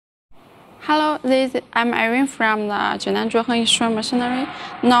Hello, I'm Irene from the Jinan Zhuoheng Extrusion Machinery.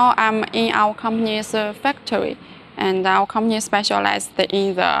 Now I'm in our company's factory, and our company specializes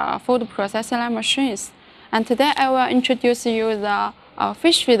in the food processing line machines. And today I will introduce you the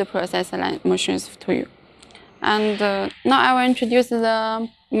fish feed processing line machines to you. And now I will introduce the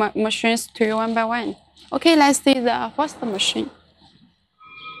machines to you one by one. Okay, let's see the first machine.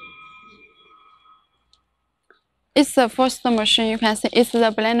 It's the first machine. You can see it's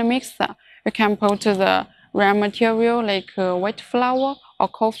the blend mixer. You can put the raw material like wheat flour or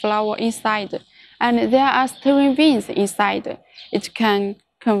corn flour inside. And there are stirring beans inside. It can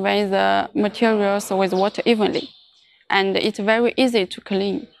convey the materials with water evenly. And it's very easy to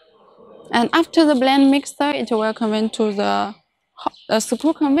clean. And after the blend mixer, it will convey to the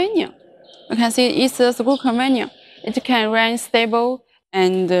screw conveyor. You can see it's a screw conveyor. It can run stable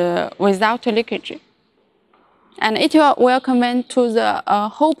and without leakage. And it will convey to the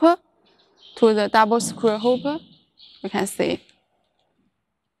hopper, to the double screw hopper. You can see.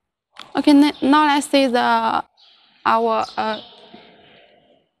 Okay, now let's see our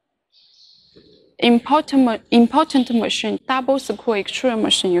important machine, double screw extrusion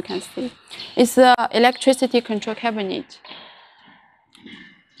machine. You can see it's the electricity control cabinet.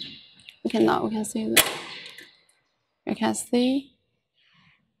 Okay, now we can see that. You can see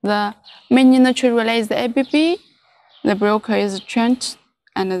the main unitary relay is the ABB, the breaker is Trent,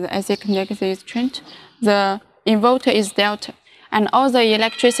 and the AC connector is Trent. The inverter is Delta, and all the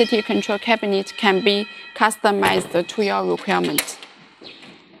electricity control cabinet can be customized to your requirements.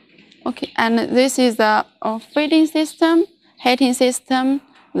 Okay, and this is the feeding system, heating system,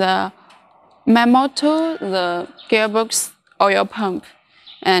 the main motor, the gearbox, oil pump,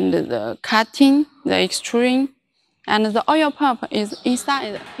 and the cutting, the extruding, and the oil pump is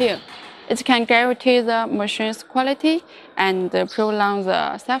inside here. It can guarantee the machine's quality and prolong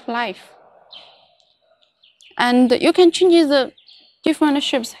the self-life. And you can change the different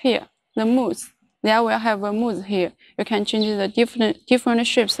shapes here, the modes. There will have a modes here. You can change the different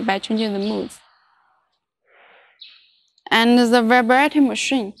shapes by changing the modes. And the vibrating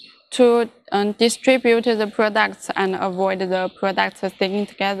machine to distribute the products and avoid the products sticking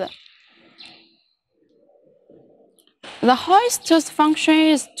together. The hoist's function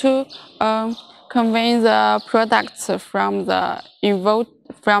is to convey the products from the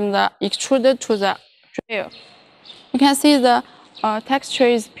extruder to the dryer. You can see the texture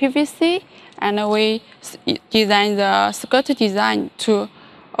is PVC, and we design the skirt design to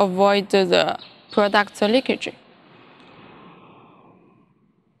avoid the product leakage.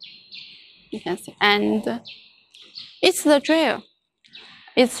 You can see, and it's the dryer.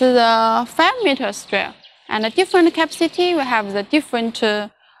 It's the 5 meters dryer. And a different capacity, we have the different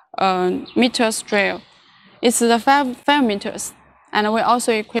meters dryer. It's the 5 meters. And we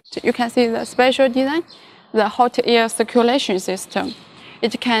also equipped, you can see the special design, the hot air circulation system.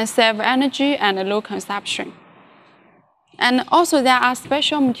 It can save energy and low consumption. And also there are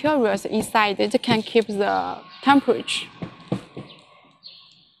special materials inside. It can keep the temperature.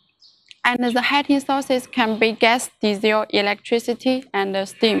 And the heating sources can be gas, diesel, electricity, and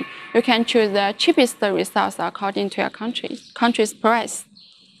steam. You can choose the cheapest resource according to your country's price.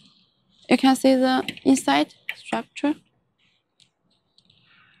 You can see the inside structure.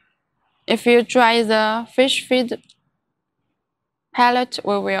 If you dry the fish feed pellet,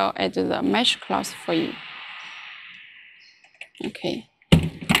 we will add the mesh cloth for you. Okay.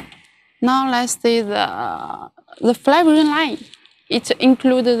 Now let's see the flavoring line. It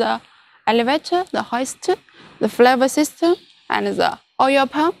includes the elevator, the hoist, the flavor system, and the oil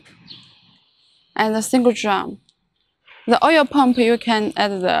pump, and the single drum. The oil pump, you can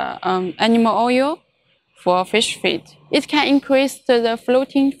add the animal oil for fish feed. It can increase the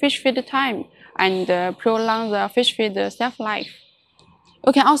floating fish feed time and prolong the fish feed self-life.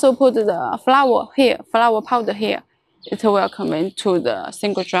 You can also put the flour here, flour powder here. It will come into the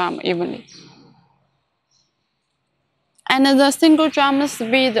single drum evenly. And the single drum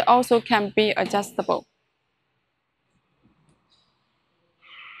speed also can be adjustable.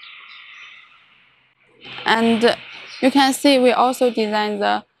 And you can see we also designed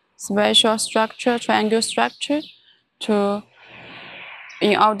the special structure, triangle structure,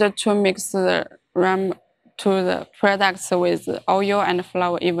 in order to mix the ram to the products with oil and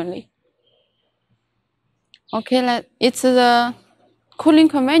flour evenly. Okay, it's the cooling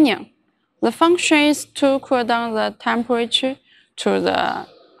conveyor. The function is to cool down the temperature to the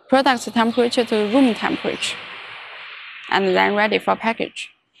product's temperature to room temperature, and then ready for package.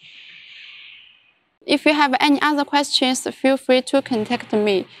 If you have any other questions, feel free to contact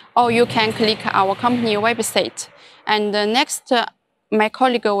me, or you can click our company website. And next, my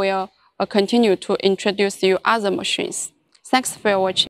colleague will continue to introduce you other machines. Thanks for watching.